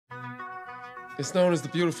It's known as the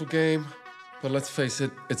beautiful game, but let's face it,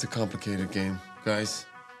 it's a complicated game, guys.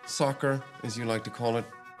 Soccer, as you like to call it,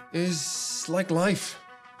 is like life.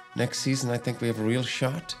 Next season, I think we have a real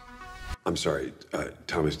shot. I'm sorry,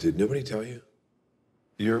 Thomas, did nobody tell you?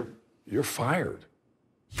 You're fired.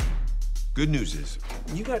 Good news is,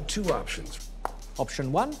 you got two options.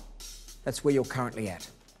 Option 1, that's where you're currently at.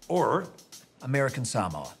 Or American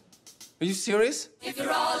Samoa. Are you serious? If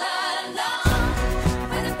you're all alone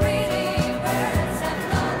with the pretty birds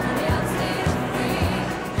have already out free,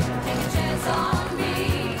 take a chance on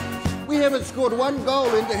me. We haven't scored one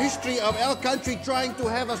goal in the history of our country trying to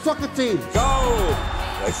have a soccer team. Go!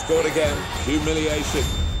 They scored again. Humiliation.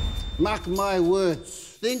 Mark my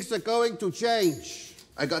words, things are going to change.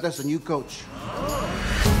 I got us a new coach.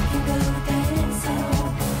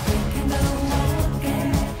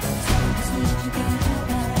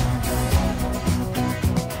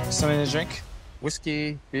 Something to drink?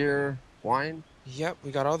 Whiskey, beer, wine? Yep,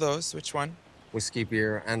 we got all those. Which one? Whiskey,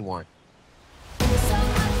 beer, and wine.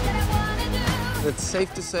 It's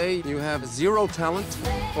safe to say you have zero talent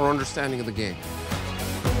or understanding of the game.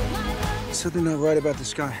 Something not right about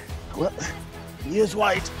this guy. Well, he is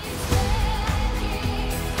white.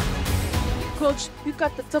 Coach, you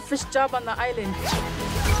got the toughest job on the island.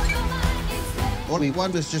 All we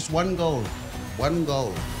want is just one goal. One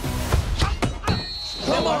goal.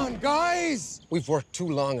 Come on, guys! We've worked too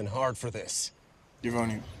long and hard for this. You've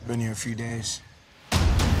only been here a few days.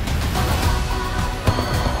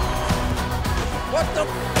 What the?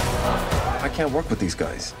 I can't work with these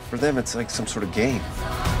guys. For them, it's like some sort of game.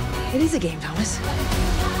 It is a game, Thomas.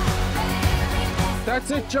 That's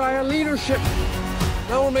it, Jaya. Leadership.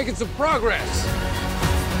 Now we're making some progress.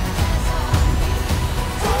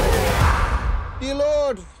 Dear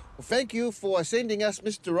Lord, thank you for sending us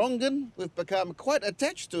Mr. Rongen. We've become quite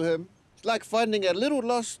attached to him. It's like finding a little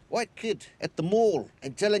lost white kid at the mall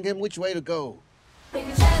and telling him which way to go. Take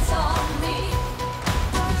a chance on me.